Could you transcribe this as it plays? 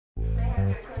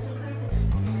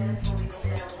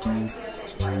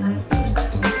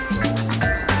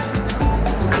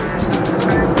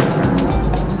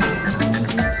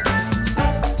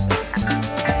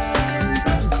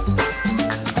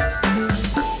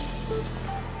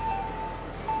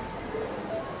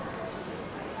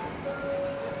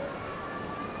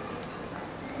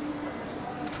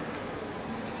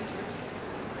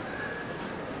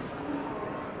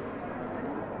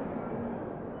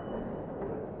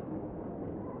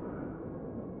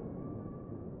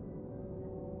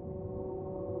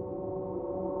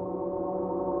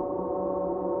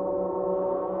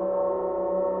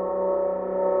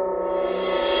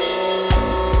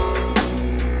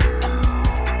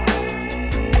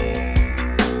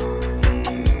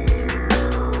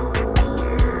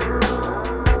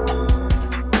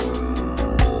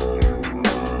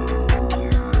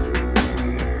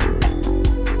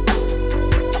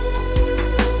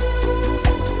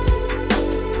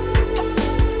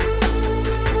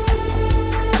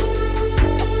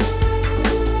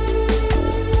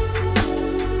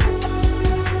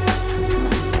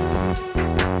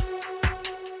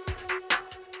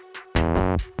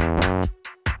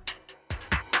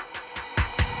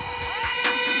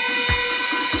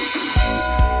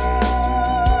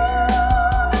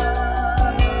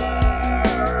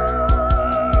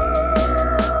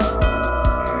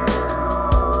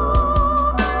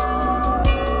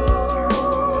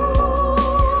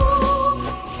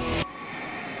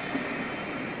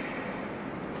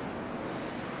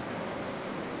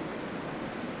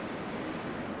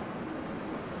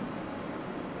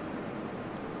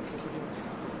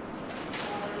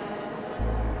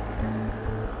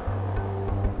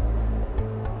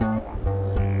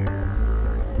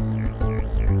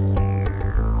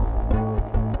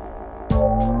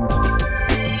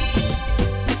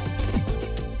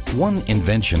One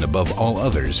invention above all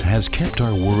others has kept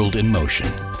our world in motion: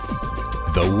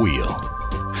 the wheel.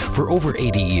 For over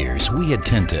 80 years, we at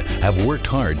TENTE have worked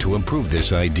hard to improve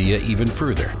this idea even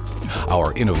further.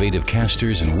 Our innovative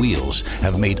casters and wheels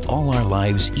have made all our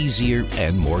lives easier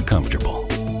and more comfortable.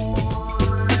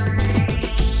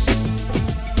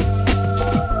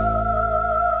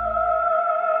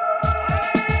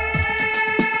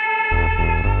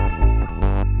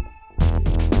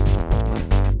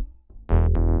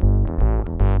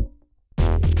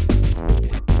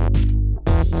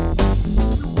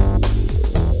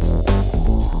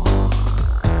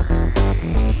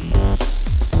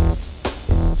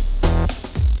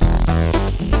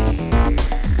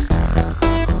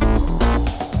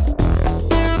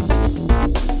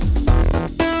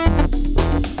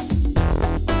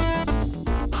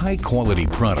 High-quality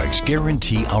products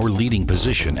guarantee our leading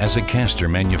position as a caster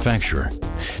manufacturer.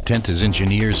 TENTE's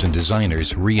engineers and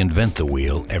designers reinvent the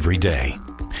wheel every day.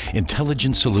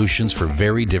 Intelligent solutions for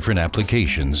very different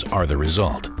applications are the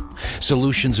result.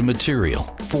 Solutions in material,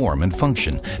 form, and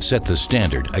function set the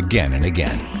standard again and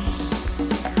again.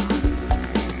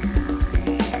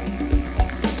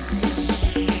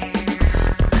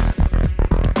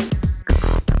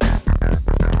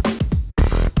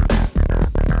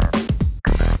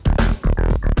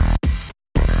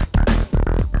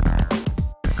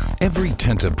 Every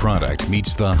TENTE product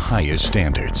meets the highest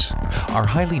standards. Our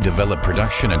highly developed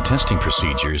production and testing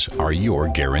procedures are your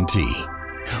guarantee.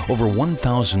 Over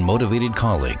 1,000 motivated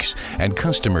colleagues and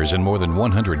customers in more than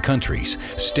 100 countries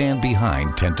stand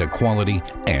behind TENTE quality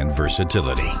and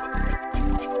versatility.